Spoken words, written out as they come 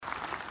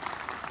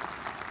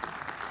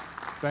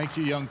Thank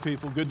you, young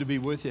people. Good to be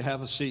with you.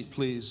 Have a seat,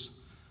 please.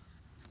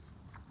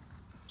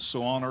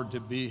 So honored to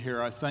be here.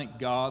 I thank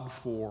God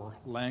for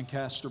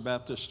Lancaster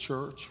Baptist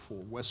Church, for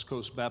West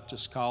Coast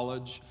Baptist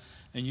College,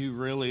 and you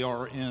really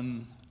are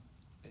in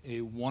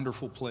a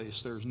wonderful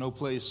place. There's no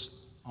place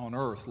on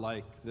earth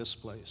like this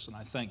place, and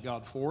I thank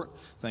God for it.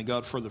 Thank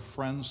God for the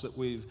friends that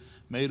we've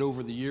made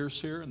over the years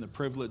here and the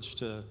privilege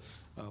to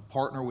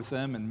partner with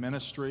them in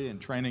ministry and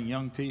training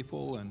young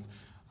people, and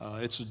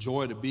it's a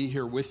joy to be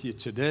here with you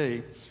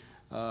today.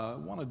 I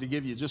wanted to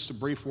give you just a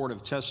brief word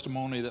of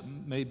testimony that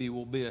maybe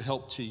will be a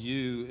help to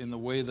you in the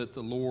way that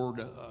the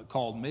Lord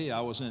called me. I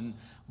was in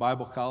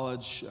Bible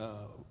college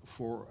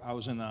I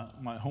was in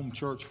my home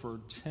church for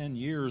 10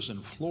 years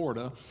in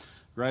Florida,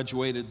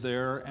 graduated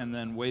there, and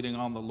then waiting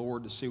on the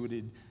Lord to see what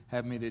He'd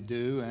have me to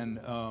do.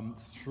 And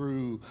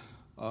through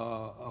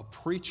a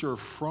preacher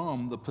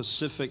from the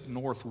Pacific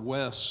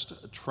Northwest,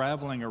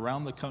 traveling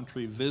around the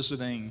country,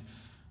 visiting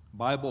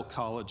Bible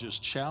colleges,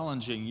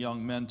 challenging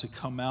young men to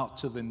come out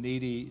to the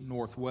needy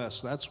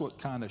Northwest. That's what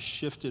kind of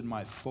shifted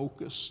my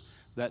focus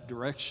that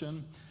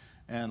direction.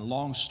 And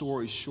long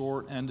story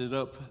short, ended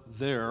up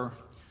there,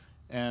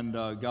 and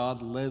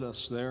God led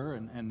us there,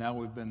 and now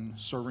we've been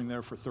serving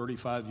there for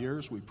 35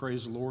 years. We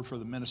praise the Lord for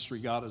the ministry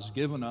God has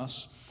given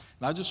us.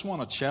 And I just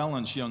want to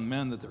challenge young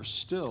men that there's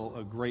still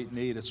a great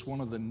need. It's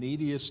one of the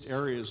neediest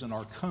areas in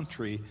our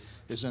country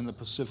is in the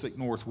Pacific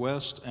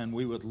Northwest, and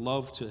we would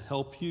love to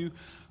help you.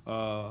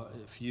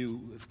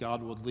 If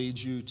God would lead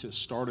you to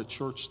start a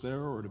church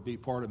there or to be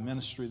part of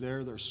ministry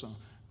there, there's some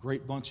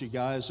great bunch of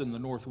guys in the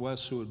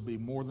Northwest who would be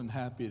more than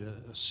happy to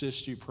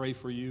assist you, pray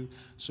for you,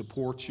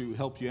 support you,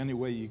 help you any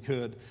way you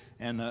could.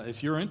 And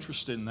if you're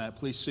interested in that,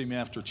 please see me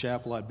after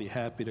chapel. I'd be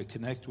happy to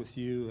connect with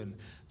you and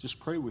just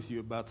pray with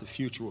you about the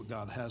future, what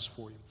God has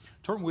for you.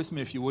 Turn with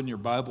me, if you would, in your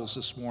Bibles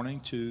this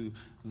morning to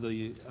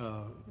the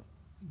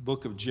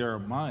book of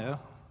Jeremiah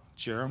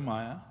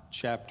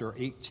chapter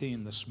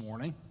 18 this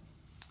morning.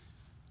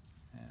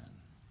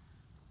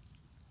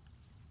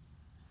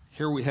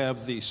 Here we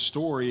have the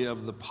story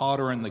of the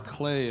potter and the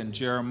clay in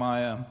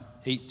Jeremiah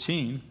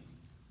 18,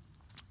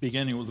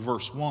 beginning with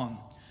verse 1.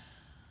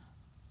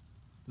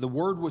 The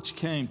word which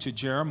came to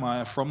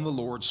Jeremiah from the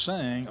Lord,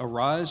 saying,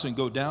 Arise and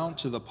go down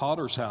to the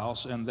potter's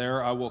house, and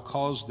there I will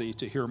cause thee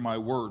to hear my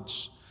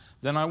words.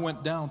 Then I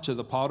went down to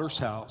the potter's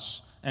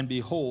house, and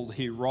behold,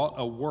 he wrought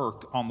a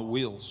work on the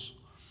wheels.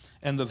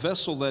 And the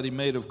vessel that he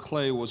made of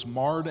clay was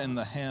marred in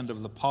the hand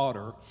of the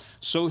potter.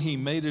 So he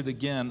made it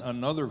again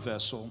another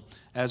vessel,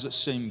 as it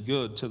seemed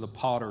good to the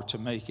potter to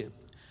make it.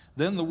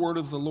 Then the word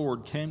of the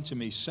Lord came to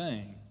me,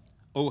 saying,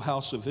 O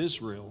house of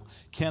Israel,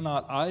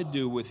 cannot I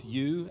do with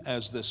you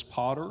as this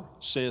potter,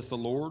 saith the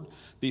Lord?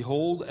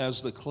 Behold,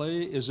 as the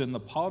clay is in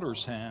the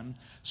potter's hand,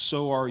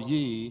 so are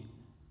ye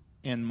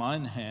in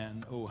mine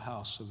hand, O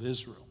house of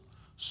Israel.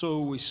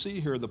 So we see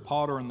here the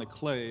potter and the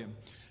clay.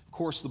 Of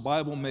course, the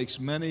Bible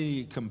makes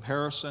many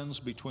comparisons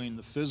between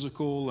the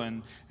physical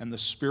and the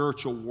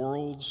spiritual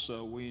worlds.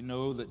 So we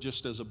know that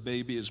just as a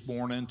baby is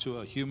born into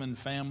a human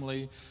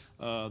family,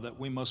 that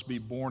we must be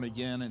born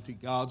again into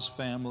God's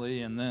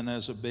family, and then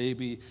as a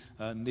baby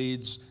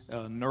needs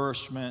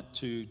nourishment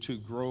to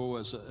grow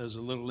as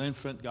a little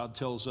infant. God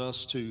tells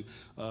us to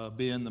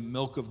be in the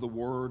milk of the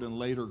Word and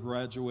later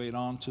graduate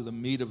on to the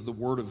meat of the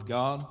Word of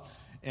God.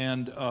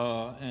 And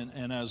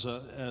as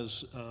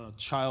a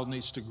child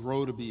needs to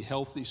grow to be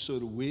healthy, so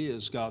do we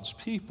as God's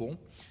people.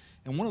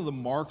 And one of the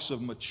marks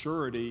of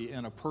maturity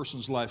in a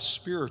person's life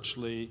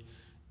spiritually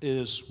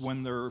is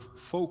when their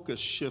focus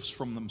shifts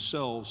from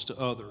themselves to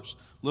others.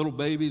 Little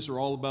babies are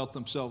all about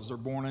themselves. They're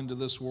born into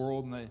this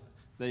world, and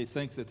they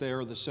think that they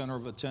are the center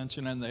of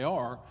attention, and they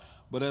are.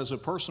 But as a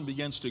person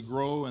begins to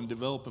grow and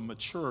develop and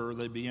mature,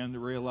 they begin to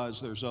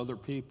realize there's other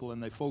people,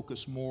 and they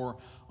focus more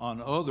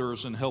on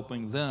others and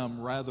helping them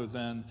rather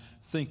than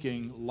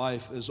thinking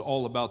life is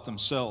all about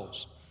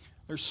themselves.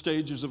 There's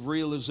stages of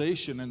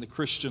realization in the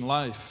Christian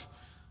life.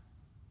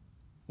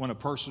 When a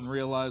person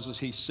realizes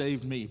he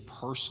saved me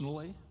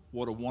personally,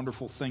 what a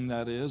wonderful thing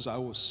that is. I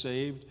was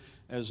saved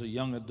as a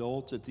young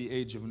adult at the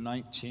age of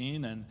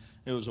 19, and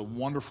it was a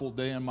wonderful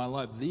day in my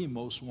life, the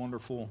most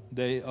wonderful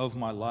day of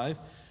my life.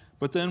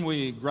 But then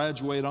we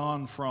graduate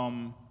on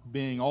from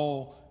being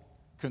all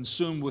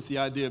consumed with the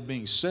idea of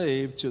being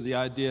saved to the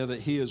idea that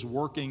He is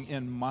working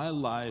in my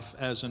life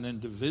as an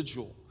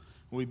individual.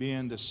 We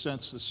begin to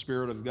sense the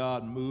Spirit of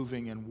God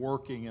moving and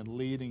working and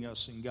leading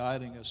us and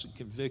guiding us and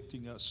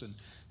convicting us and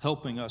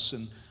helping us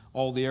in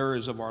all the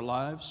areas of our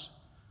lives.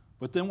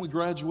 But then we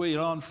graduate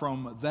on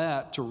from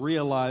that to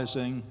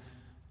realizing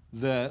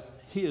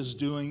that He is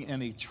doing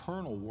an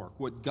eternal work.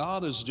 What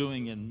God is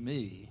doing in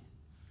me,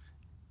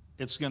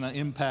 it's going to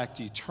impact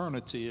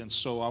eternity, and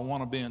so I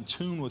want to be in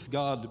tune with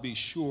God to be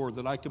sure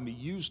that I can be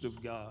used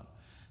of God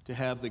to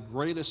have the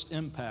greatest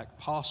impact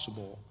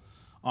possible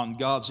on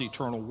God's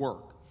eternal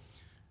work.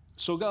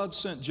 So God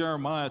sent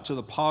Jeremiah to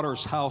the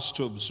potter's house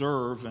to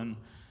observe, and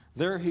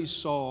there he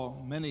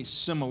saw many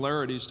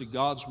similarities to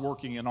God's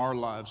working in our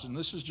lives. And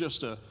this is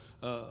just a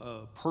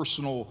a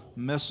personal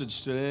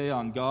message today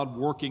on God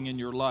working in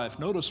your life.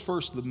 Notice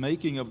first the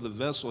making of the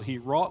vessel. He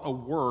wrought a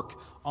work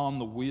on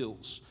the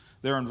wheels.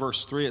 There in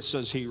verse 3 it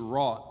says he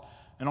wrought.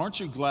 And aren't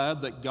you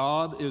glad that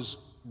God is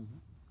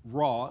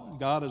wrought?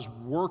 God is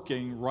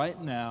working right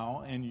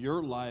now in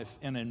your life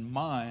and in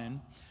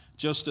mine,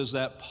 just as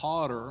that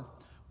potter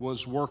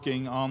was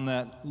working on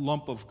that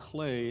lump of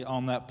clay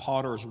on that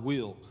potter's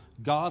wheel.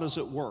 God is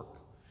at work.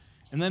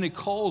 And then he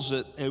calls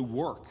it a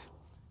work.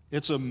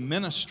 It's a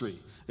ministry.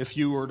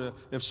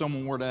 If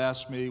someone were to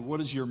ask me,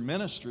 what is your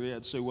ministry?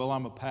 I'd say, well,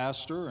 I'm a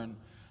pastor and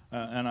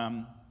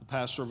I'm the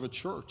pastor of a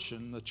church,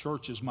 and the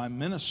church is my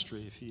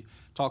ministry. If you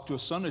talk to a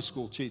Sunday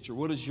school teacher,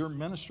 what is your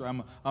ministry?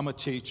 I'm a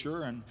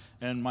teacher,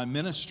 and my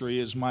ministry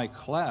is my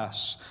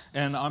class.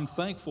 And I'm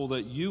thankful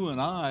that you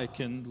and I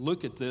can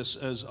look at this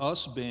as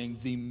us being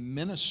the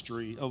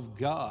ministry of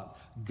God.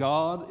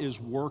 God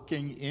is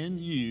working in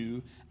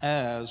you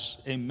as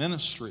a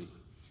ministry.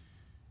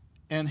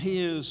 And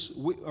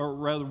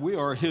we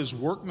are his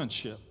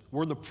workmanship.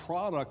 We're the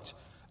product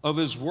of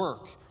his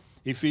work.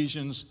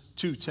 Ephesians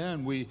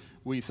 2:10,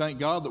 we thank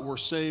God that we're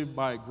saved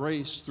by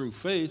grace through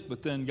faith,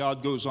 but then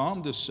God goes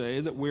on to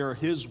say that we are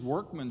his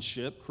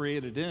workmanship,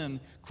 created in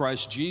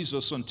Christ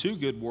Jesus unto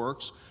good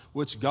works,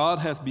 which God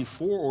hath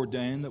before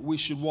ordained that we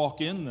should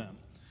walk in them.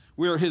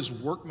 We are his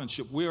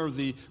workmanship. We are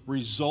the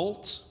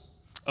result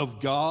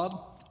of God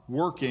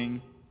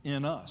working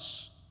in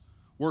us.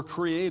 We're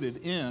created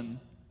in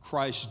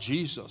Christ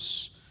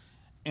Jesus,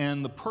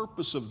 and the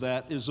purpose of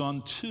that is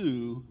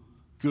unto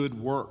good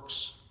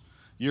works.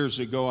 Years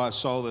ago, I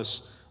saw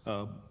this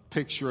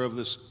picture of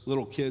this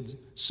little kid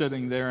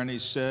sitting there, and he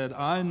said,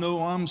 I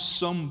know I'm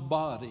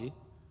somebody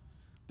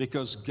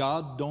because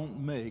God don't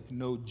make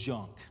no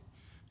junk.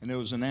 And it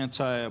was an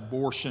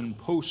anti-abortion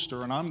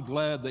poster, and I'm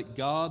glad that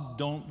God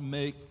don't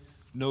make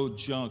no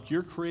junk.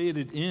 You're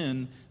created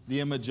in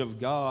the image of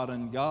God,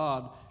 and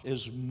God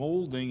is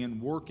molding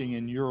and working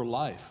in your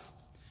life.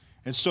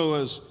 And so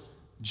as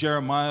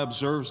Jeremiah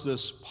observes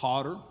this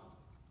potter,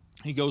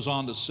 he goes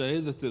on to say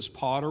that this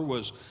potter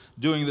was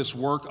doing this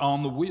work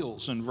on the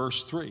wheels in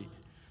verse 3.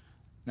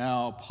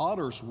 Now,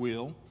 potter's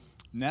wheel,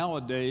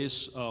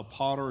 nowadays,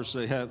 potters,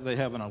 they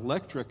have an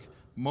electric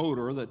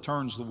motor that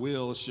turns the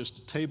wheel. It's just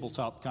a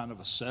tabletop kind of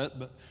a set,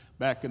 but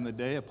back in the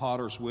day, a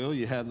potter's wheel,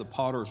 you had the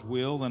potter's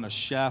wheel, then a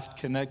shaft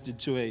connected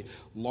to a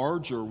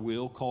larger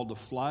wheel called the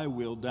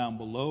flywheel down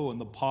below, and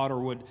the potter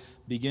would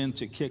begin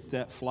to kick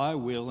that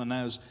flywheel, and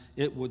as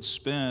it would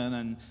spin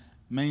and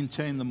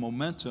maintain the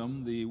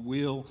momentum, the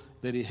wheel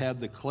that he had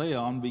the clay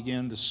on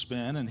began to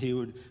spin, and he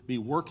would be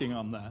working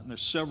on that. And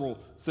there's several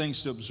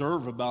things to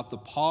observe about the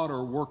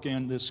potter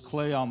working this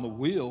clay on the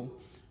wheel.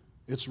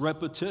 It's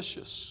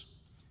repetitious.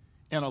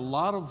 And a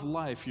lot of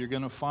life you're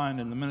going to find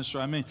in the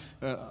ministry. I mean,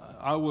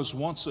 I was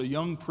once a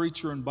young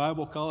preacher in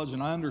Bible college,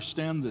 and I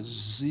understand the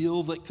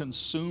zeal that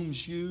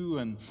consumes you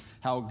and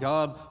how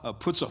God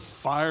puts a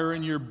fire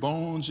in your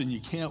bones, and you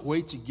can't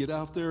wait to get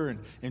out there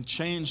and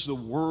change the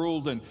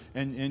world,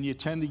 and you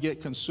tend to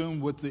get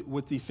consumed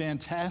with the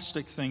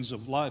fantastic things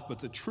of life. But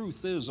the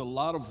truth is, a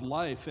lot of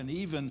life and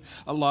even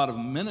a lot of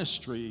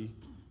ministry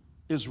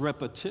is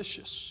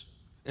repetitious.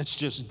 It's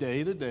just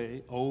day to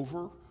day,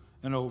 over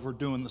and over,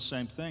 doing the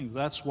same thing.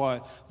 That's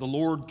why the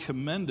Lord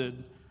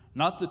commended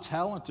not the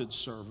talented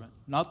servant,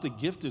 not the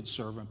gifted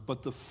servant,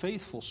 but the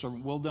faithful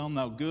servant. Well done,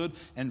 thou good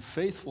and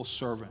faithful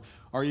servant.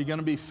 Are you going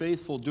to be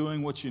faithful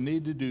doing what you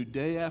need to do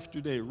day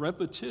after day,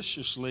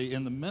 repetitiously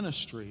in the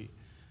ministry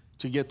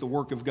to get the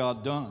work of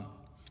God done?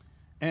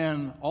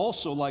 And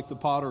also, like the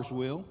potter's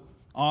wheel,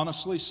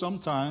 honestly,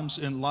 sometimes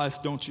in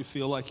life, don't you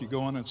feel like you're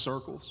going in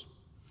circles?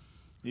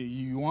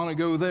 You want to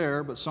go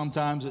there, but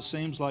sometimes it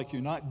seems like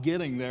you're not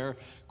getting there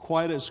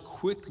quite as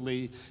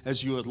quickly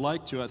as you would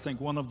like to. I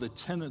think one of the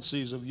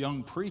tendencies of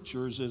young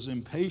preachers is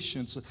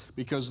impatience,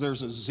 because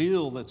there's a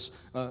zeal that's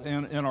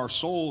in our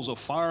souls, a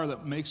fire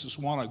that makes us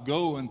want to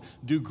go and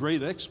do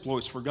great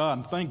exploits for God.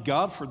 And thank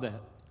God for that.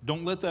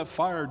 Don't let that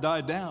fire die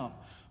down.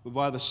 But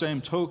by the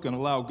same token,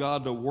 allow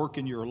God to work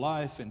in your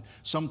life, and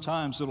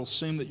sometimes it'll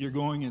seem that you're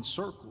going in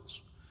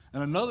circles.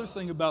 And another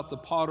thing about the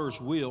potter's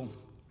wheel,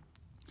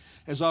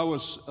 as I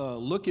was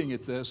looking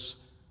at this,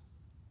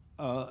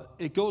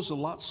 it goes a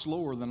lot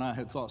slower than I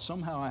had thought.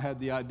 Somehow I had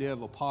the idea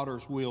of a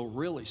potter's wheel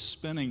really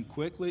spinning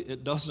quickly.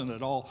 It doesn't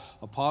at all.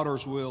 A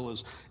potter's wheel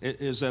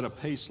is at a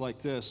pace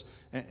like this.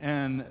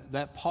 And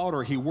that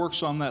potter, he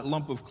works on that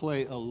lump of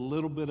clay a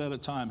little bit at a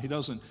time. He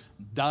doesn't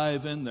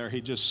dive in there.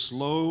 He just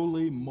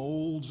slowly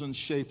molds and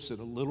shapes it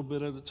a little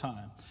bit at a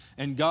time.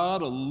 And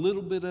God, a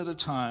little bit at a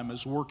time,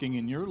 is working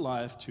in your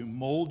life to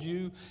mold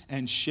you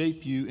and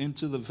shape you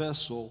into the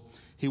vessel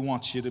He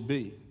wants you to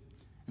be.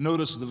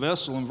 Notice the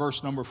vessel in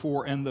verse number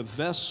 4, and the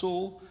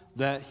vessel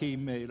that he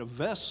made. A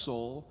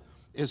vessel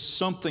is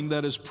something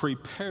that is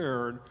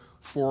prepared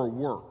for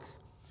work.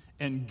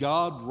 And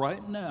God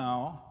right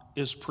now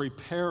is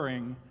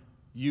preparing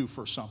you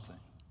for something.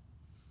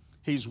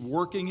 He's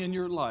working in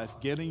your life,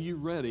 getting you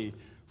ready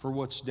for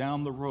what's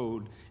down the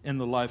road in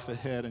the life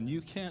ahead. And you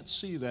can't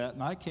see that,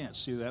 and I can't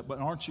see that, but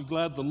aren't you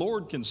glad the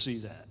Lord can see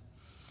that?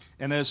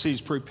 And as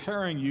he's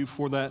preparing you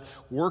for that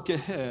work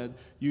ahead,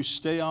 you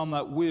stay on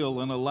that wheel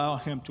and allow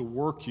him to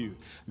work you.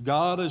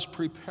 God is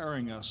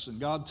preparing us, and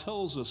God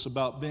tells us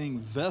about being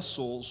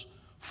vessels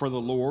for the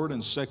Lord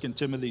in 2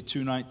 Timothy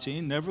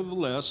 2:19.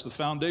 Nevertheless, the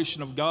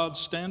foundation of God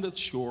standeth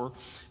sure,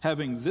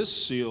 having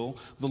this seal,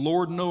 the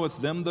Lord knoweth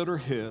them that are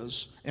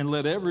his, and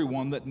let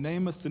everyone that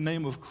nameth the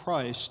name of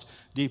Christ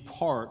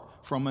depart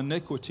from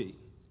iniquity.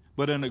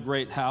 But in a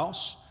great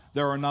house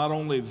there are not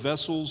only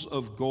vessels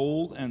of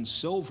gold and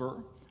silver,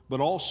 but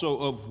also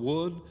of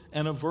wood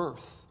and of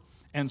earth,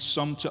 and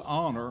some to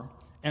honor,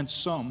 and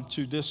some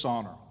to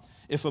dishonor.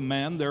 If a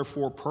man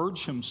therefore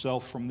purge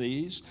himself from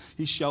these,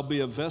 he shall be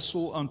a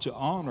vessel unto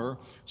honor,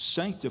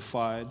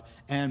 sanctified,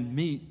 and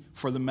meet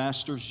for the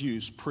master's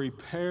use,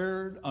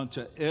 prepared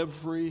unto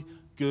every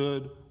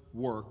good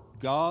work.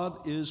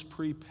 God is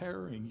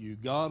preparing you.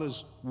 God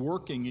is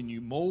working in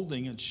you,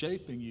 molding and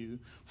shaping you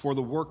for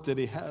the work that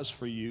he has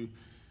for you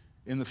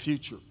in the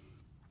future.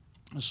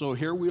 And so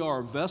here we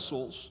are,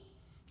 vessels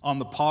on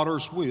the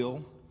potter's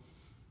wheel.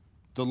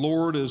 The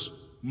Lord is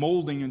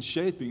molding and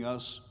shaping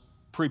us,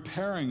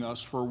 preparing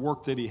us for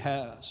work that he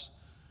has.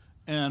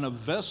 And a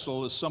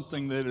vessel is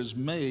something that is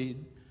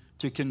made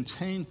to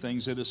contain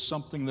things. It is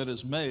something that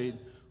is made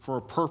for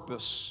a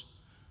purpose.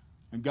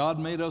 And God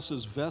made us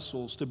as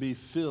vessels to be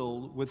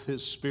filled with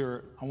his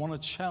Spirit. I want to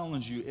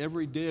challenge you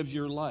every day of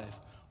your life.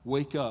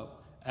 Wake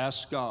up,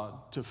 ask God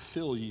to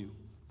fill you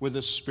with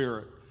his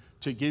Spirit,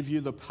 to give you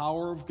the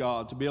power of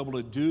God to be able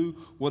to do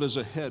what is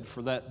ahead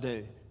for that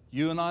day.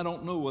 You and I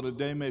don't know what a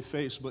day may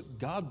face, but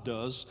God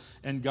does,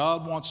 and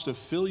God wants to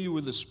fill you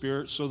with the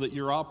Spirit so that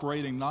you're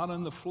operating not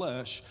in the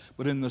flesh,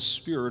 but in the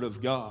Spirit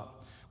of God.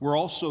 We're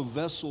also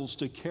vessels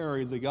to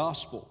carry the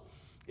gospel.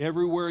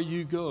 Everywhere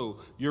you go,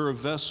 you're a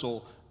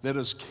vessel that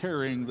is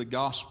carrying the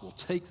gospel.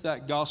 Take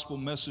that gospel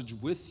message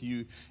with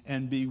you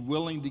and be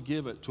willing to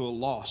give it to a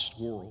lost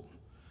world.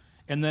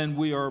 And then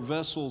we are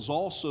vessels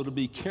also to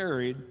be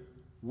carried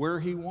where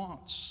he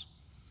wants.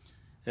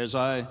 As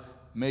I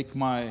make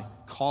my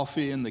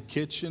coffee in the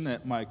kitchen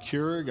at my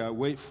Keurig, I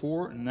wait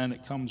for it, and then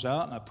it comes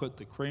out, and I put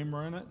the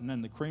creamer in it, and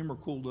then the creamer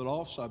cooled it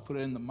off, so I put it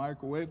in the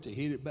microwave to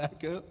heat it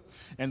back up.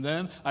 And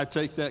then I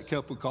take that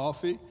cup of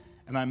coffee,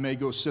 and I may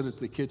go sit at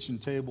the kitchen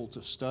table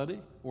to study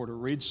or to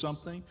read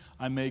something.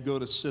 I may go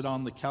to sit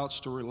on the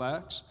couch to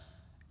relax.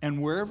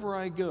 And wherever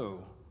I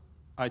go,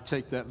 I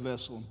take that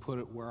vessel and put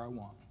it where I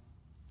want.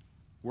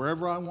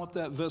 Wherever I want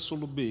that vessel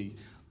to be,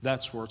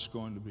 that's where it's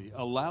going to be.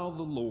 Allow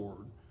the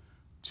Lord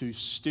to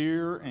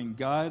steer and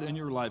guide in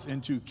your life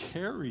and to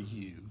carry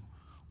you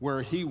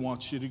where he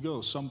wants you to go.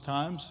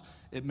 Sometimes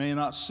it may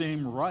not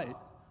seem right,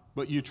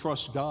 but you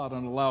trust God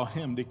and allow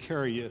him to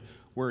carry you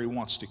where he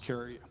wants to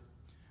carry you.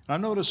 And I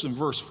notice in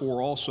verse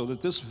 4 also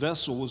that this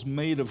vessel was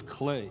made of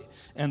clay,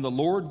 and the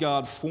Lord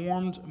God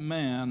formed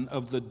man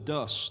of the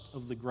dust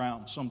of the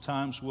ground.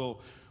 Sometimes we'll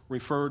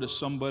refer to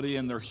somebody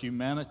in their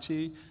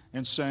humanity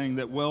and saying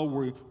that, well,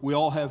 we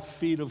all have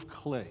feet of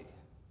clay.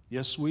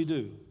 Yes, we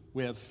do.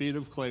 We have feet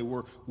of clay.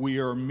 We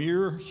are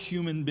mere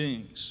human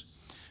beings.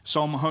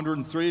 Psalm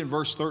 103 and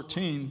verse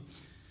 13,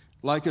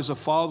 like as a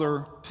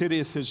father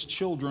pitieth his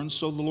children,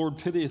 so the Lord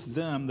pitieth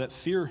them that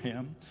fear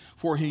him.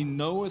 For he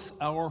knoweth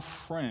our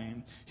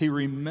frame, he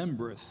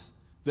remembereth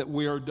that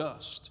we are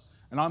dust.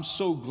 And I'm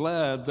so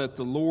glad that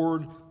the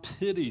Lord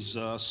pities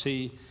us.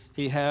 He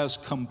has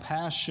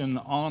compassion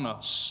on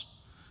us.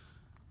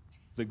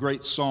 The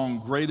great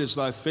song, Great is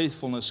Thy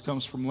Faithfulness,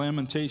 comes from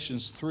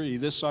Lamentations 3.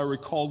 This I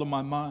recall to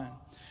my mind.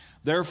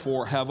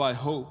 Therefore have I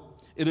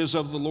hope. It is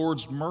of the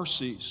Lord's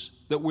mercies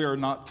that we are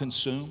not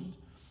consumed,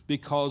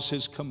 because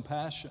his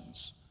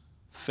compassions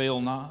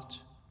fail not.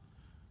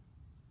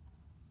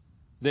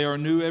 They are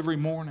new every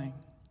morning.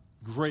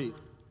 Great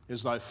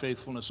is thy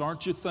faithfulness.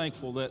 Aren't you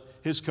thankful that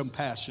his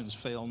compassions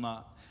fail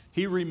not?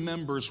 He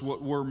remembers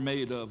what we're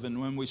made of,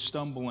 and when we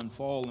stumble and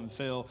fall and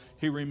fail,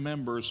 he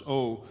remembers,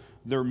 oh,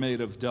 they're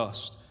made of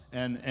dust.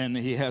 And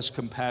he has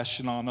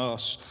compassion on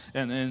us,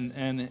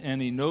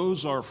 and he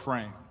knows our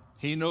frame.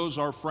 He knows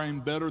our frame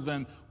better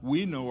than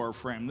we know our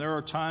frame. There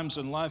are times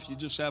in life you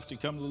just have to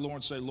come to the Lord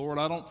and say, Lord,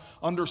 I don't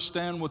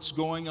understand what's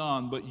going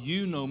on, but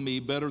you know me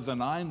better than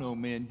I know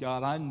me. And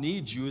God, I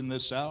need you in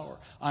this hour.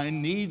 I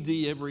need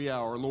thee every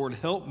hour. Lord,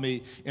 help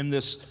me in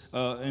this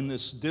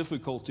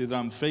difficulty that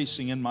I'm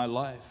facing in my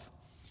life.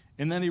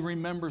 And then he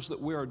remembers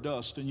that we are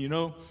dust. And you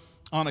know,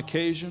 on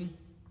occasion,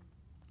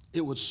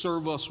 it would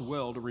serve us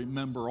well to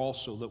remember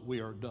also that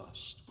we are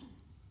dust.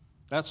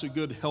 That's a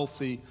good,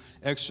 healthy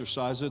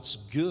exercise. It's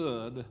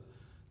good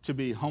to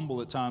be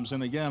humble at times.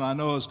 And again, I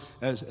know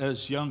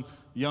as young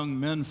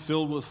men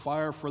filled with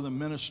fire for the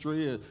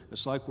ministry,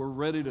 it's like we're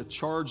ready to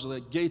charge the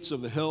gates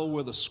of hell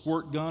with a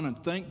squirt gun, and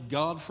thank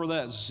God for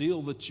that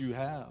zeal that you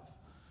have.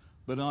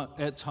 But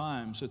at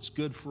times, it's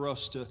good for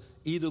us to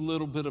eat a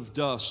little bit of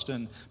dust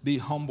and be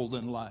humbled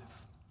in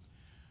life.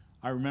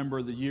 I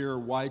remember the year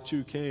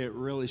Y2K, it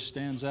really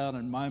stands out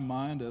in my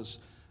mind as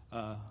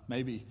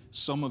Maybe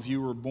some of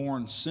you were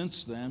born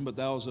since then, but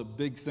that was a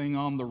big thing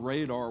on the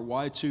radar.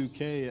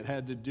 Y2K, it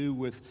had to do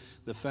with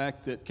the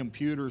fact that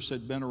computers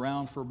had been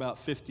around for about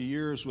 50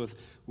 years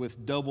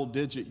with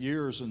double-digit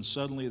years, and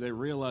suddenly they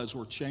realized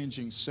we're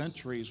changing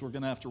centuries. We're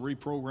going to have to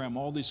reprogram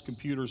all these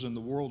computers in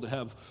the world to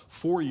have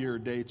 4-year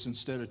dates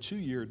instead of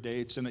 2-year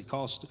dates, and it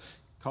caused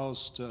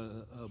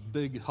a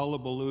big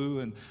hullabaloo,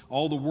 and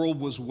all the world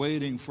was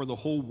waiting for the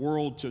whole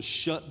world to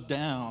shut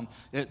down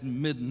at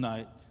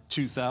midnight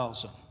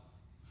 2000.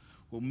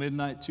 Well,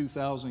 midnight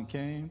 2000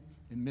 came,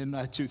 and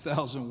midnight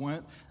 2000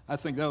 went. I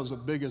think that was the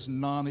biggest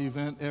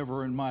non-event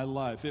ever in my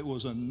life. It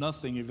was a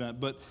nothing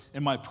event. But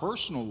in my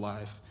personal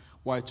life,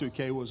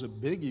 Y2K was a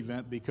big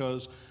event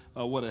because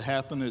what had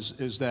happened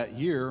is that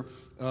year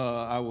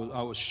I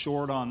was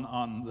short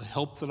on the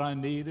help that I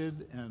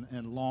needed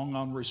and long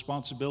on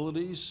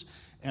responsibilities,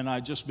 and I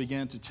just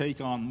began to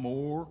take on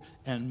more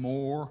and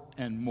more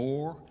and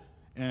more,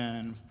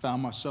 and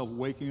found myself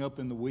waking up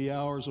in the wee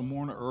hours of the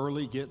morning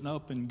early, getting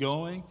up and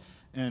going,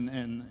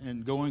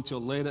 and going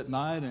till late at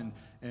night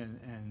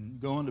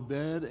and going to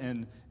bed,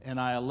 and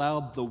I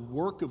allowed the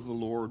work of the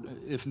Lord,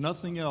 if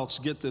nothing else,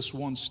 get this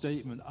one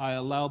statement, I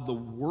allowed the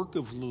work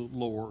of the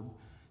Lord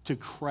to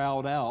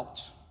crowd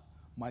out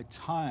my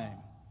time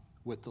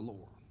with the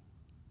Lord.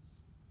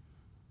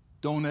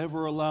 Don't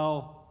ever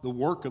allow the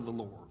work of the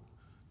Lord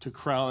to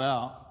crowd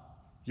out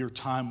your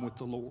time with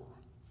the Lord.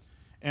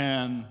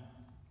 And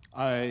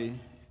I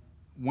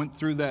went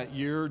through that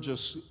year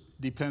just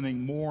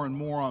depending more and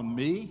more on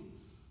me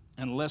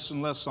and less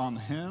on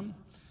Him.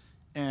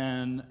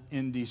 And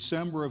in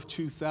December of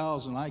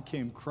 2000, I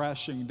came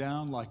crashing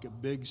down like a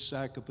big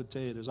sack of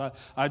potatoes.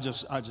 I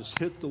just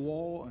hit the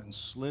wall and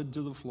slid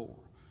to the floor.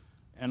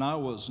 And I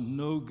was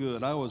no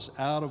good. I was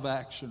out of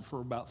action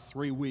for about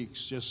 3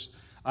 weeks.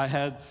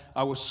 I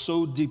was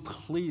so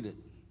depleted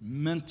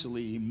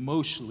mentally,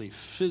 emotionally,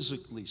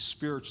 physically,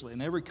 spiritually,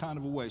 in every kind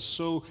of a way,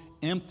 so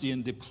empty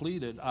and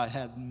depleted, I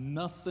had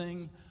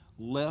nothing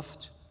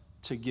left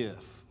to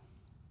give.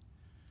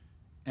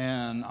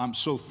 And I'm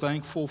so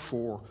thankful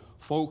for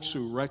folks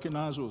who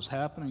recognize what was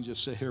happening,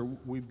 just say, here,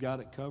 we've got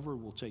it covered,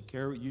 we'll take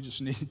care of it. You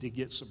just need to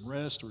get some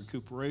rest,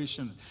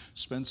 recuperation,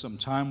 spend some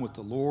time with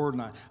the Lord,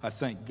 and I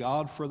thank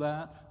God for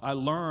that. I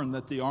learned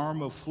that the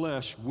arm of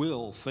flesh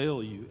will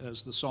fail you,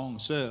 as the song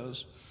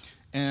says,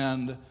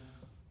 and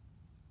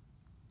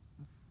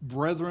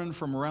brethren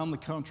from around the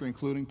country,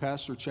 including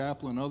Pastor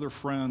Chaplin and other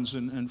friends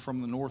and from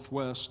the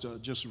Northwest,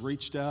 just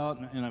reached out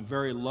in a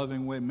very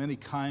loving way, many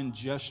kind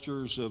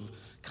gestures of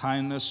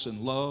kindness and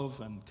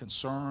love and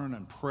concern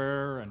and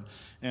prayer,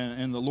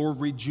 and the Lord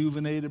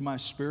rejuvenated my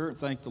spirit.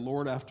 Thank the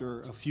Lord,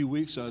 after a few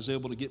weeks, I was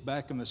able to get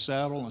back in the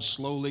saddle and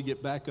slowly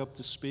get back up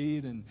to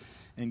speed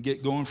and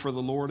get going for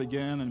the Lord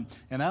again.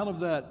 And out of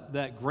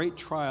that great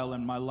trial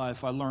in my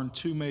life, I learned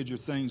two major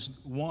things.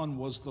 One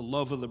was the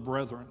love of the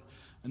brethren.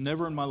 And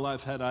never in my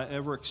life had I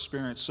ever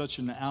experienced such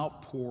an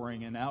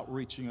outpouring and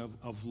outreaching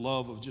of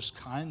love, of just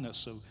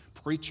kindness, of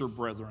preacher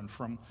brethren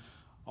from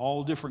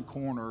all different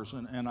corners.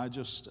 And I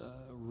just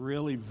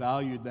really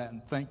valued that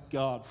and thank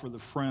God for the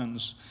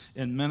friends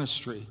in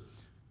ministry.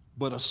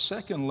 But a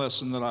second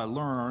lesson that I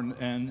learned,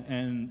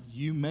 and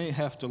you may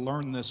have to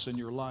learn this in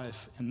your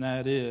life, and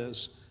that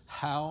is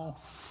how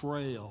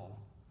frail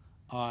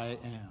I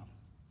am.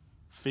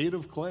 Feet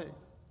of clay.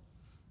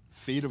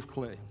 Feet of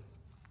clay.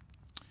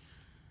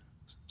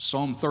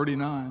 Psalm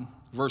 39,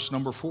 verse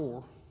number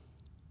 4.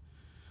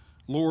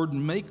 Lord,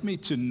 make me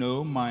to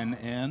know mine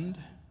end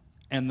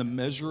and the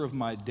measure of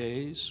my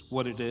days,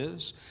 what it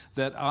is,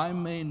 that I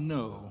may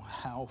know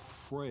how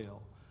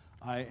frail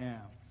I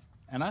am.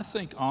 And I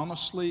think,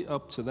 honestly,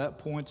 up to that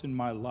point in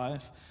my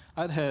life,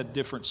 I'd had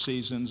different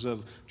seasons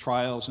of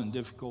trials and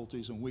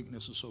difficulties and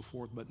weakness and so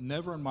forth, but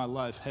never in my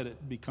life had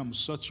it become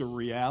such a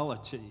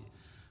reality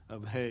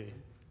of, hey,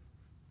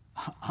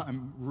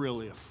 I'm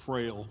really a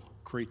frail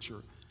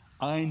creature.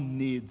 I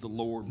need the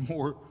Lord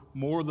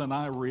more than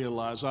I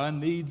realize. I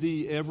need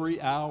Thee every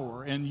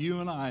hour, and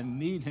you and I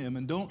need Him.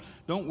 And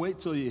don't wait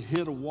till you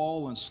hit a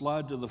wall and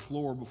slide to the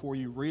floor before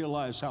you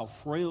realize how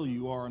frail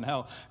you are and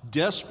how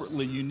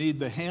desperately you need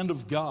the hand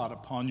of God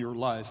upon your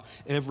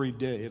life every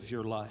day of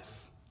your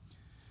life.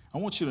 I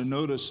want you to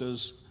notice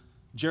as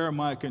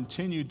Jeremiah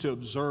continued to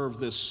observe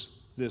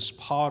this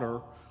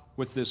potter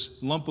with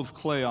this lump of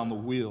clay on the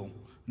wheel.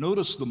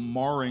 Notice the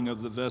marring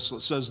of the vessel.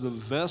 It says the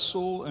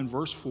vessel, in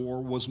verse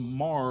 4, was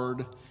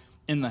marred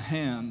in the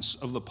hands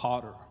of the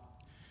potter.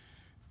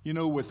 You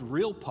know, with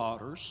real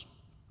potters,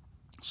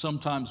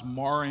 sometimes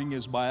marring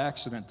is by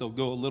accident. They'll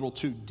go a little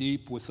too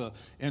deep with an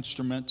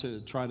instrument to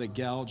try to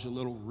gouge a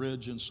little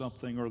ridge in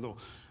something, or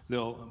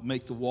they'll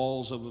make the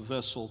walls of a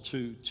vessel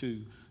too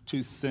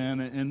thin,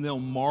 and they'll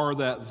mar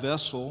that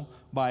vessel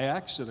by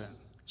accident.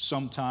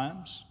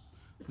 Sometimes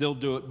they'll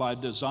do it by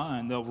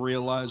design. They'll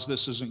realize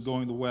this isn't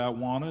going the way I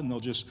want it, and they'll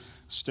just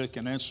stick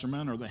an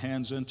instrument or the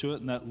hands into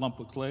it, and that lump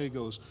of clay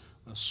goes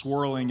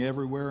swirling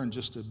everywhere in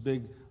just a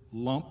big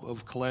lump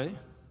of clay.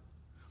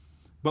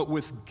 But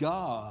with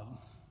God,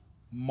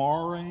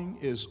 marring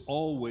is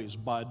always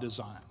by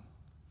design.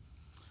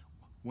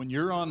 When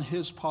you're on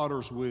his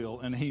potter's wheel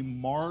and he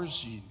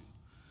mars you,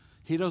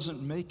 he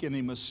doesn't make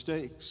any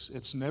mistakes.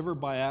 It's never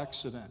by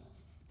accident.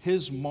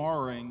 His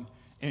marring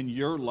in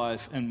your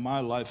life and my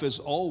life is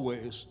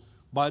always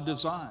by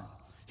design.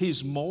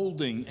 He's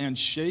molding and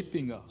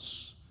shaping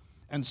us.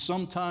 And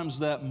sometimes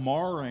that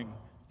marring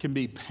can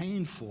be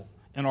painful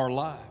in our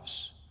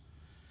lives.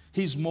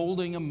 He's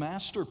molding a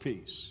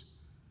masterpiece,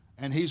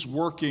 and he's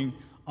working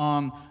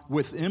on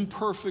with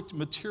imperfect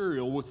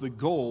material with the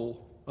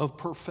goal of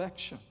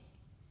perfection.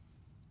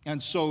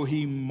 And so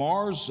he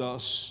mars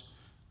us,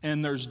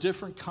 and there's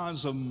different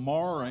kinds of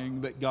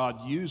marring that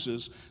God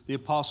uses. The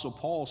Apostle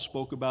Paul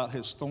spoke about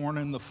his thorn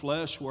in the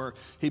flesh, where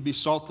he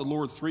besought the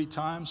Lord 3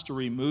 times to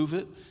remove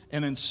it.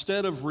 And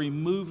instead of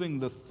removing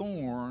the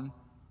thorn,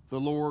 the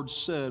Lord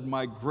said,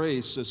 "My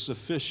grace is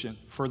sufficient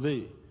for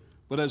thee."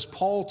 But as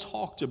Paul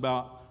talked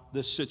about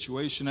this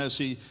situation, as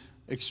he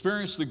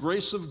experienced the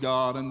grace of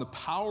God and the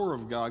power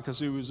of God, because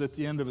he was at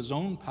the end of his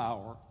own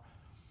power,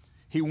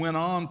 he went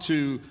on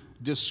to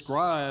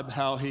describe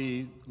how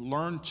he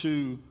learned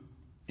to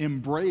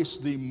embrace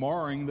the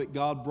marring that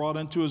God brought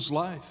into his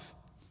life.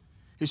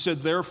 He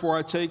said, "Therefore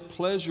I take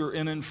pleasure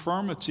in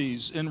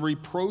infirmities, in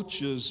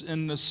reproaches,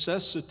 in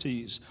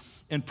necessities,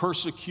 in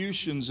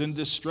persecutions, in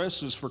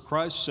distresses for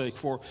Christ's sake.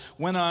 For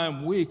when I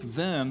am weak,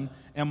 then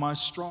am I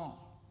strong."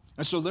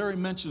 And so there he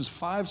mentions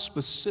 5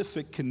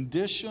 specific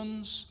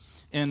conditions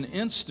and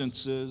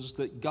instances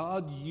that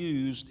God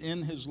used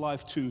in his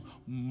life to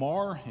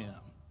mar him,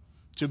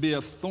 to be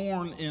a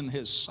thorn in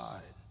his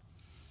side.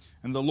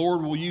 And the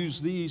Lord will use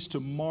these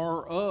to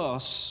mar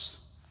us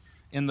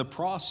in the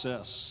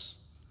process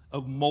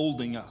of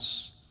molding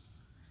us.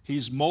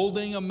 He's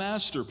molding a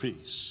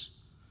masterpiece,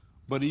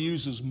 but he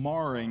uses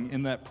marring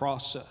in that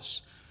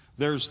process.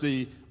 There's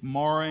the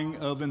marring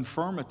of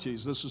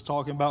infirmities. This is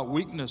talking about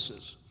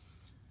weaknesses.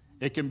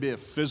 It can be a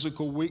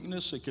physical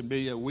weakness. It can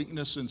be a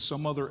weakness in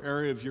some other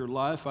area of your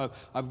life.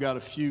 I've got a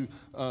few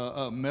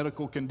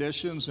medical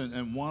conditions,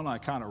 and one I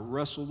kind of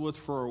wrestled with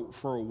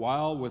for a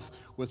while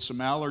with some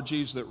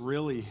allergies that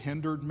really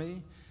hindered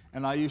me.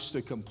 And I used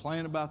to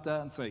complain about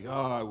that and think,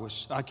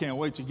 I can't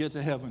wait to get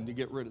to heaven to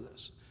get rid of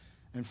this.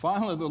 And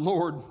finally, the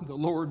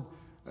Lord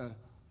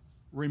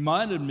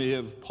reminded me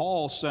of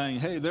Paul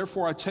saying, "Hey,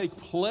 therefore I take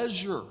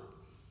pleasure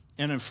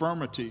in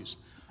infirmities."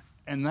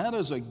 And that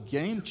is a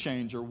game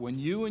changer when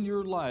you in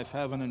your life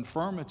have an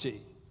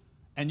infirmity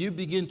and you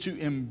begin to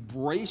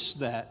embrace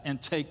that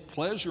and take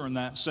pleasure in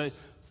that and say,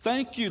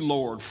 "Thank you,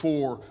 Lord,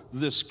 for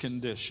this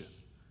condition."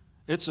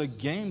 It's a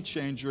game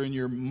changer in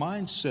your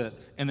mindset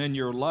and in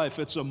your life.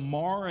 It's a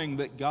marring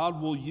that God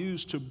will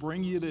use to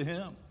bring you to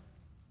him.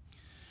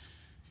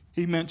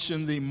 He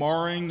mentioned the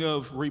marring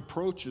of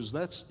reproaches.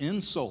 That's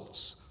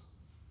insults.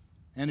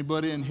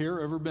 Anybody in here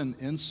ever been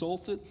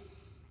insulted?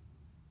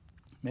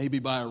 Maybe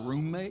by a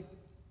roommate,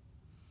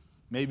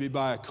 maybe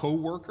by a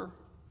coworker,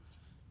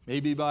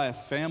 maybe by a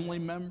family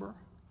member.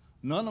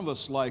 None of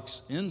us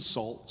likes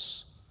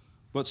insults,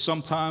 but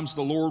sometimes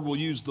the Lord will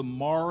use the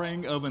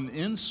marring of an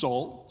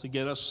insult to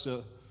get us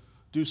to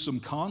do some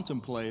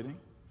contemplating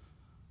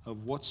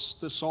of what's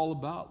this all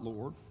about,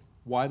 Lord?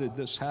 Why did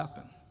this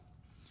happen?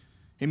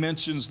 He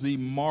mentions the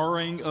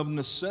marring of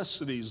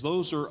necessities.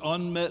 Those are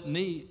unmet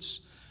needs.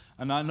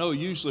 And I know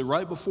usually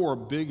right before a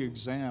big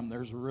exam,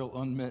 there's a real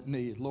unmet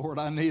need. Lord,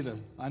 I need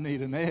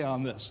an A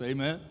on this,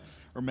 amen?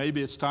 Or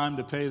maybe it's time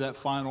to pay that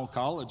final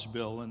college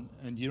bill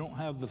and you don't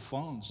have the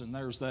funds and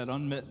there's that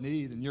unmet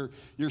need and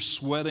you're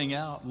sweating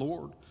out,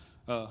 Lord,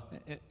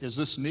 is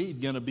this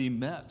need going to be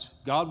met?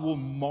 God will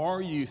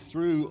mar you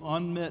through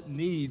unmet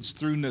needs,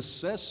 through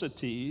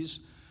necessities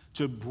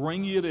to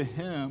bring you to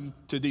him,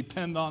 to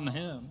depend on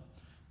him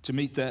to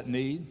meet that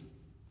need.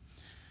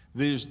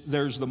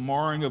 There's the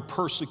marring of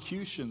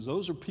persecutions.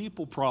 Those are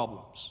people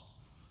problems.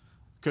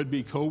 Could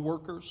be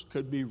coworkers,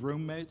 could be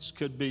roommates,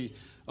 could be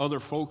other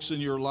folks in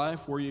your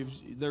life where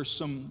there's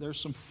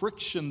some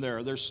friction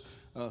there. There's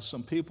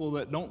some people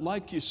that don't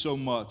like you so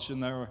much,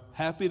 and they're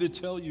happy to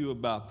tell you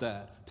about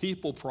that.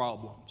 People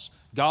problems.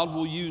 God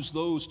will use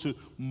those to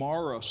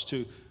mar us,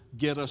 to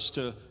get us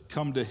to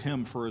come to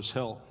him for his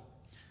help.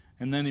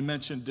 And then he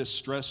mentioned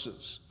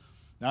distresses.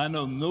 Now, I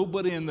know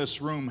nobody in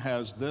this room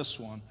has this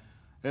one.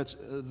 It's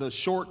the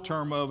short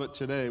term of it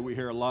today, we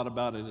hear a lot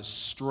about it, is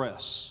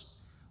stress.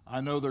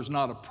 I know there's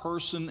not a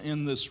person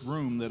in this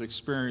room that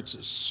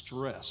experiences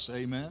stress,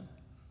 amen?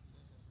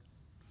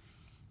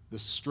 The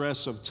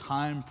stress of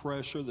time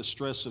pressure, the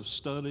stress of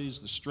studies,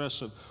 the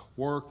stress of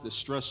work, the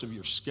stress of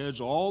your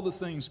schedule, all the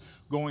things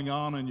going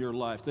on in your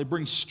life. They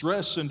bring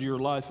stress into your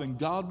life, and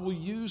God will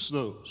use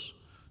those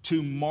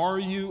to mar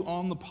you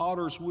on the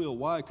potter's wheel.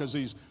 Why? Because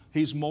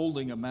he's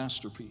molding a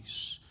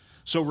masterpiece.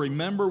 So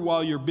remember,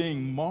 while you're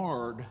being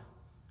marred,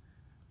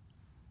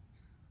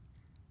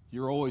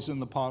 you're always in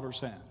the potter's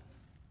hand.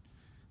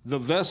 The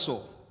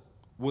vessel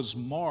was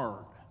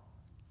marred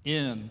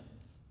in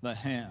the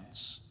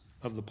hands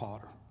of the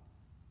potter.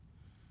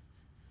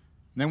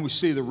 Then we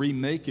see the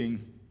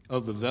remaking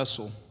of the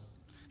vessel.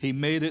 He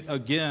made it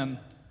again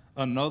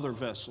another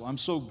vessel. I'm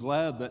so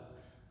glad that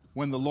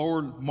when the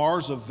Lord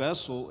mars a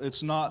vessel,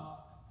 it's not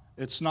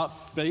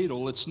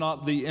fatal. It's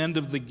not the end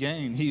of the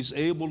game. He's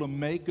able to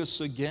make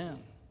us again.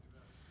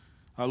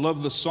 I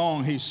love the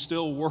song, He's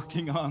Still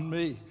Working on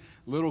Me.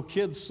 Little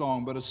kid's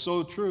song, but it's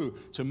so true.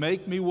 To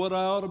make me what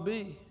I ought to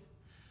be.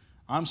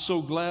 I'm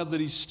so glad that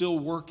He's still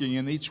working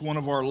in each one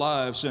of our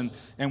lives, and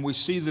we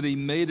see that He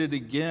made it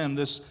again.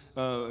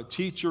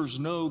 Teachers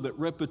know that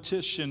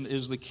repetition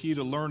is the key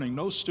to learning.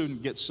 No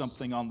student gets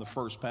something on the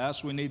first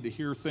pass. We need to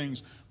hear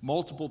things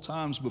multiple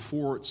times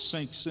before it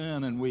sinks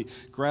in and we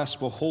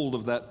grasp a hold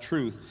of that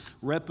truth.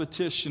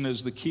 Repetition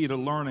is the key to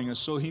learning, and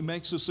so He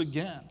makes us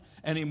again,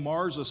 and He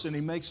mars us, and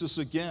He makes us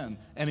again,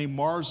 and He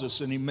mars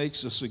us, and He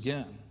makes us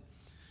again.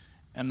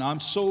 And I'm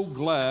so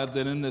glad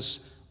that in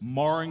this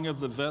marring of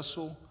the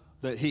vessel,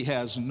 that He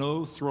has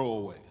no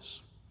throwaways.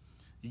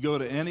 You go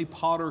to any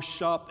potter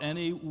shop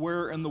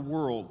anywhere in the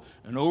world,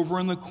 and over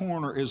in the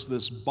corner is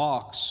this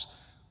box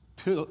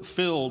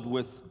filled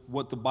with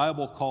what the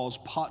Bible calls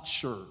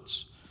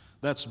potsherds.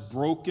 That's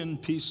broken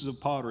pieces of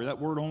pottery. That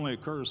word only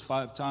occurs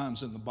 5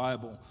 times in the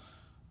Bible.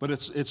 But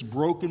it's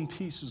broken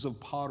pieces of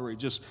pottery,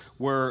 just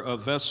where a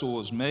vessel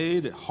was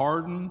made, it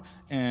hardened,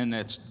 and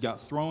it's got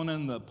thrown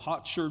in the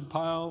potsherd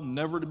pile,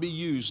 never to be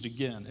used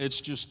again. It's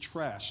just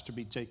trash to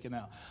be taken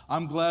out.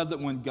 I'm glad that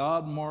when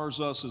God mars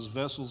us as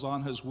vessels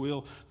on His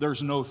wheel,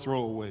 there's no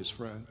throwaways,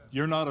 friend.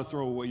 You're not a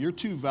throwaway. You're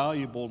too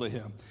valuable to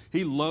Him.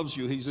 He loves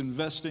you. He's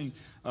investing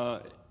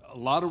a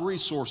lot of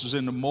resources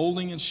into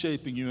molding and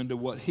shaping you into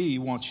what He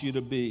wants you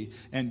to be.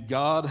 And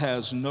God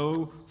has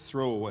no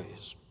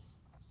throwaways.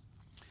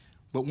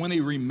 But when He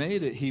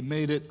remade it, He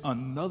made it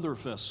another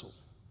vessel.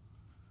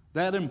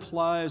 That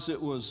implies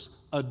it was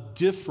a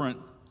different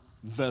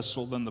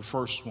vessel than the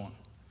first one.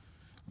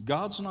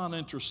 God's not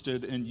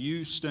interested in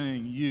you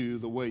staying you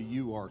the way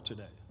you are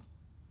today.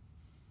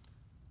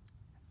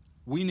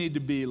 We need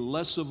to be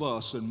less of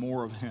us and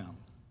more of Him.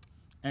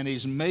 And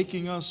He's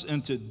making us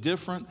into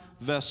different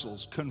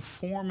vessels,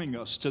 conforming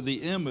us to the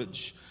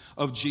image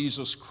of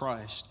Jesus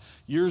Christ.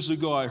 Years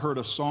ago, I heard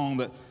a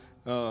song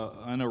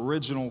an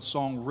original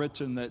song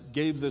written that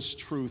gave this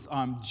truth: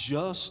 I'm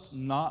just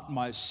not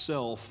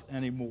myself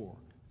anymore.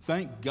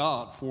 Thank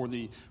God for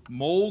the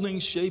molding,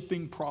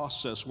 shaping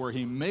process where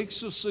He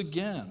makes us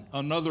again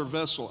another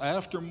vessel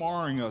after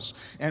marring us,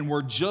 and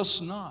we're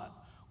just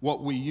not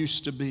what we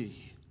used to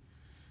be.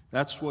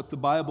 That's what the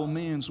Bible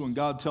means when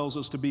God tells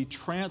us to be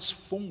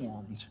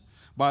transformed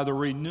by the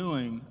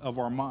renewing of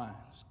our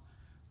minds.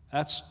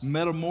 That's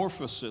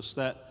metamorphosis,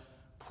 that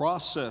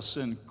process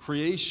in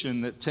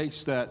creation that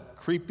takes that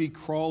creepy,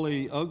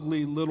 crawly,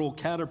 ugly little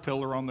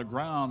caterpillar on the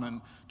ground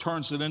and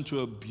turns it into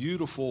a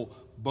beautiful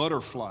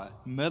butterfly.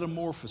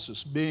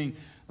 Metamorphosis, being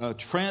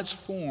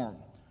transformed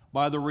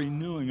by the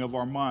renewing of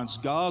our minds.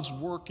 God's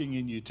working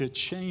in you to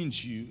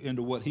change you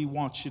into what He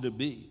wants you to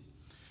be.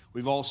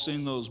 We've all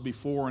seen those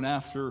before and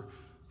after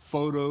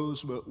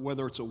photos, but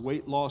whether it's a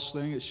weight loss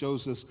thing, it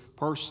shows this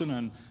person,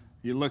 and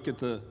you look at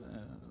the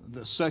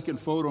second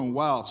photo and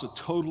wow, it's a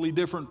totally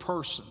different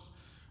person.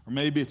 Or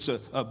maybe it's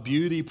a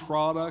beauty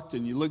product,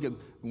 and you look at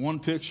one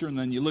picture and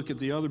then you look at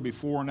the other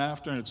before and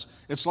after, and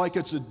it's like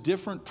it's a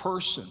different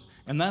person.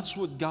 And that's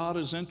what God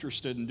is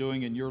interested in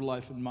doing in your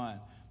life and mine,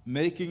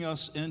 making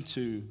us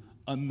into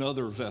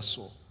another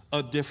vessel,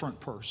 a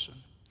different person,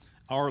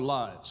 our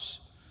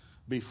lives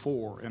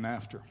before and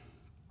after.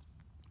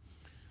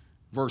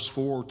 Verse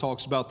 4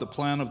 talks about the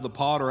plan of the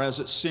potter, as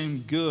it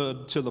seemed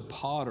good to the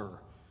potter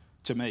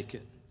to make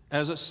it,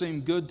 as it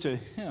seemed good to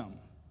him,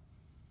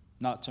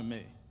 not to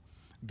me.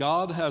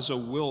 God has a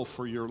will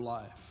for your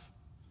life,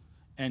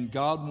 and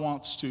God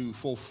wants to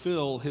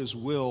fulfill His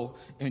will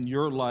in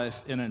your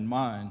life and in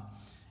mine,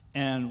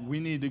 and we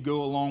need to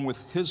go along with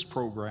His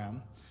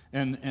program,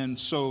 and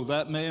so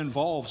that may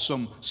involve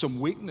some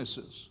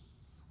weaknesses,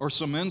 or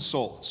some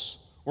insults,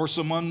 or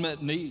some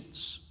unmet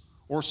needs,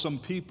 or some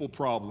people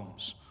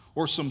problems,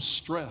 or some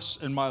stress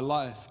in my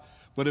life.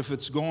 But if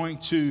it's going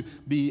to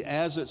be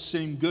as it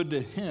seemed good to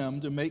Him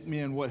to make me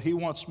in what He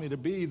wants me to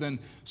be, then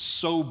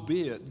so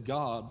be it.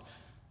 God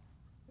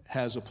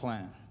has a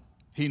plan.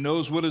 He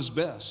knows what is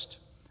best,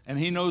 and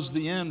He knows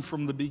the end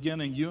from the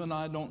beginning. You and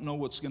I don't know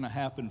what's going to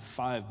happen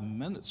 5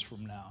 minutes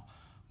from now,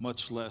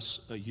 much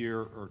less a year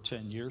or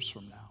 10 years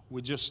from now.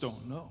 We just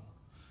don't know.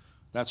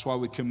 That's why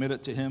we commit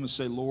it to Him and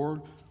say,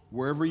 Lord,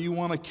 wherever you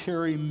want to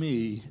carry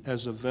me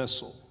as a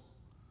vessel,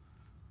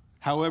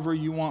 however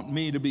you want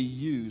me to be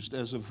used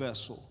as a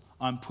vessel,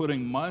 I'm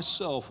putting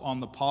myself on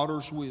the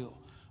potter's wheel,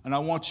 and I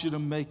want you to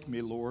make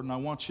me, Lord, and I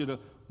want you to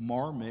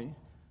mar me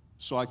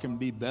so I can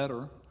be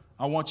better.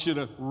 I want you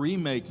to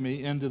remake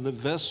me into the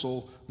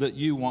vessel that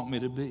you want me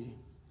to be.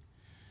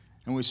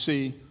 And we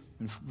see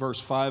in verse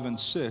 5 and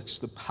 6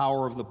 the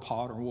power of the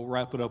potter. We'll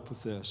wrap it up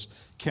with this.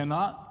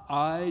 Cannot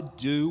I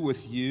do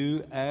with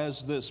you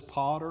as this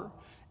potter?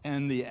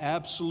 And the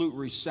absolute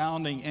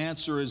resounding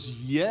answer is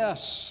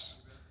yes.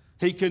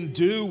 He can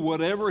do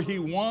whatever He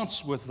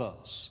wants with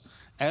us,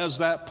 as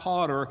that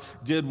potter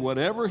did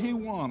whatever he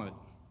wanted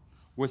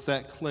with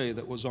that clay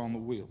that was on the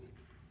wheel.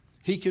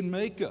 He can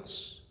make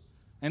us.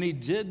 And He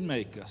did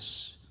make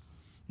us.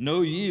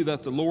 Know ye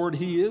that the Lord,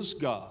 he is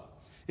God.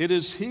 It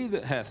is he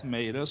that hath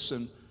made us,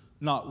 and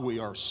not we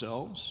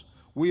ourselves.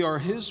 We are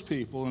his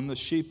people and the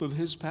sheep of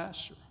his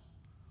pasture.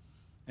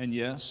 And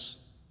yes,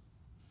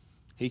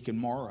 he can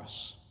mar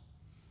us.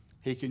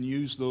 He can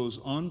use those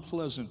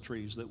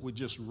unpleasantries that would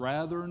just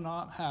rather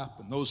not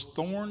happen, those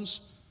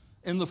thorns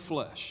in the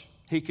flesh.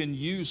 He can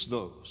use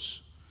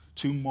those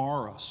to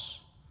mar us.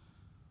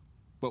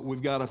 But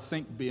we've got to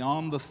think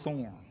beyond the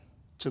thorn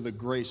to the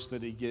grace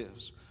that he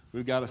gives.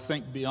 We've got to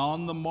think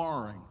beyond the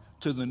marring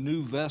to the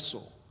new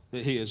vessel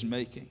that he is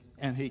making,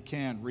 and he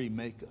can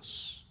remake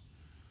us.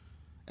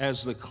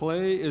 As the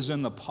clay is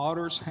in the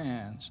potter's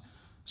hands,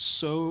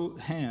 so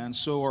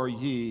are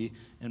ye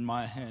in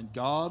my hand.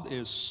 God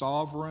is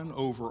sovereign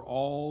over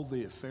all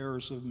the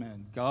affairs of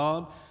men.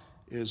 God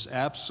is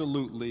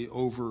absolutely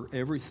over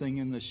everything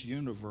in this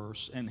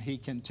universe, and he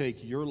can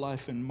take your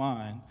life and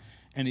mine,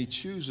 and he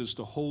chooses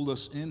to hold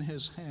us in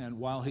his hand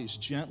while he's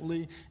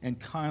gently and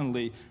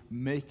kindly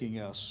making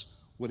us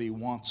what he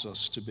wants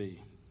us to be.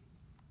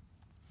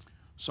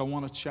 So I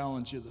want to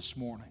challenge you this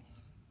morning.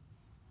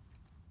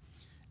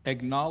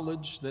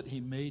 Acknowledge that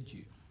he made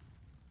you.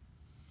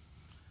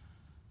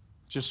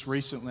 Just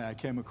recently, I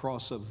came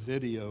across a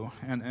video,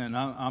 and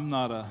I'm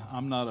not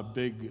a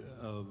big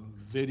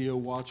video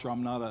watcher.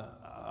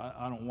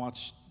 I don't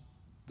watch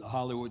the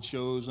Hollywood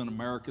shows and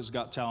America's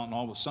Got Talent and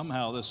all. But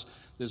somehow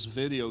this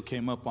video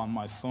came up on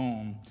my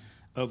phone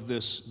of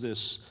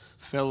this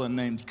fella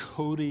named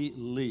Cody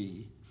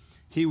Lee.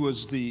 He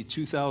was the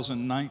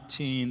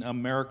 2019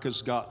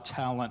 America's Got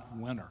Talent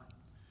winner.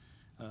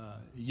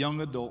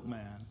 Young adult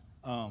man,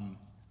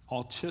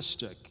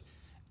 autistic.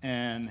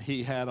 And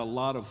he had a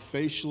lot of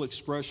facial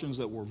expressions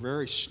that were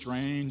very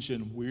strange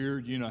and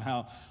weird. You know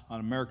how on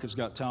America's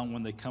Got Talent,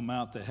 when they come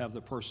out, they have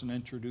the person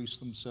introduce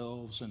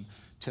themselves and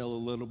tell a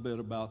little bit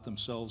about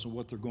themselves and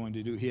what they're going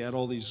to do. He had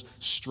all these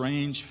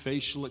strange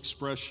facial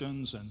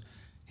expressions, and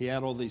he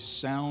had all these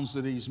sounds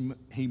that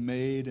he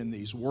made and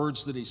these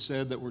words that he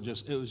said that were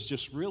it was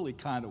just really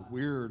kind of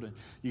weird. And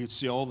you could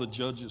see all the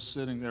judges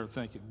sitting there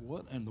thinking,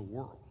 what in the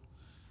world?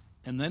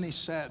 And then he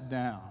sat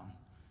down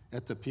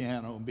at the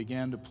piano and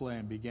began to play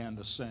and began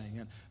to sing.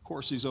 And of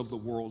course, he's of the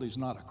world. He's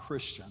not a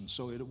Christian,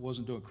 so it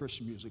wasn't doing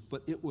Christian music.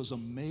 But it was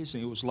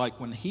amazing. It was like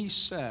when he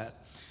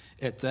sat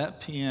at that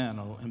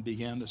piano and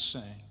began to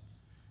sing,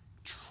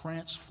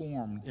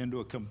 transformed into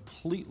a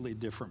completely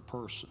different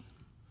person.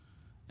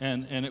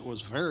 And it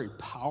was very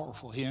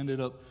powerful. He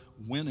ended up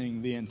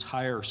winning the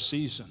entire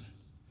season.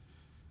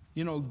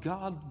 You know,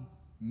 God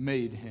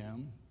made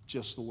him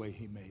just the way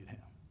he made him.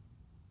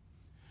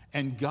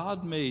 And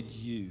God made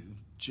you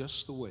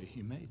just the way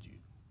he made you.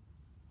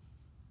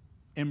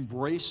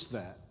 Embrace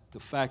that,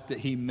 the fact that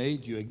he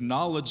made you.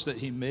 Acknowledge that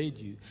he made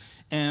you.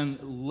 And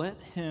let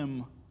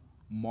him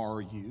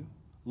mar you.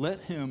 Let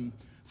him,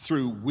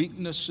 through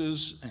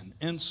weaknesses and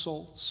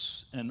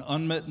insults and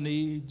unmet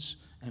needs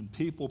and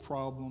people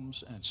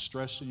problems and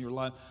stress in your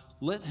life,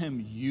 let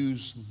him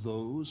use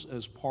those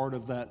as part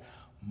of that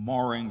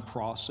marring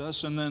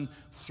process. And then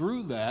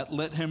through that,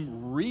 let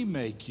him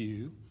remake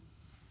you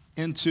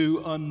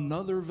into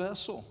another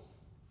vessel.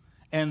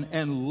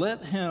 And let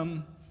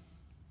him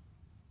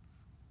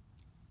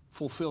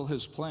fulfill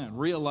his plan,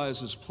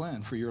 realize his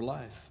plan for your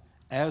life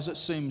as it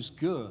seems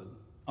good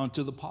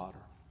unto the potter.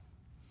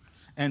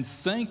 And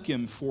thank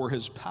him for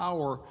his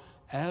power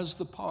as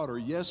the potter.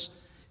 Yes,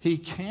 he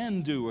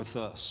can do with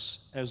us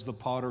as the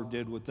potter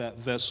did with that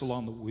vessel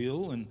on the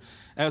wheel, and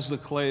as the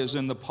clay is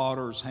in the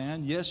potter's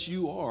hand. Yes,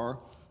 you are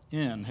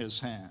in his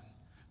hand.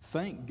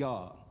 Thank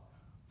God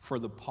for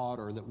the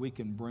potter that we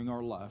can bring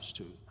our lives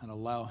to and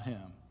allow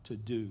him to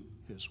do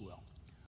his will.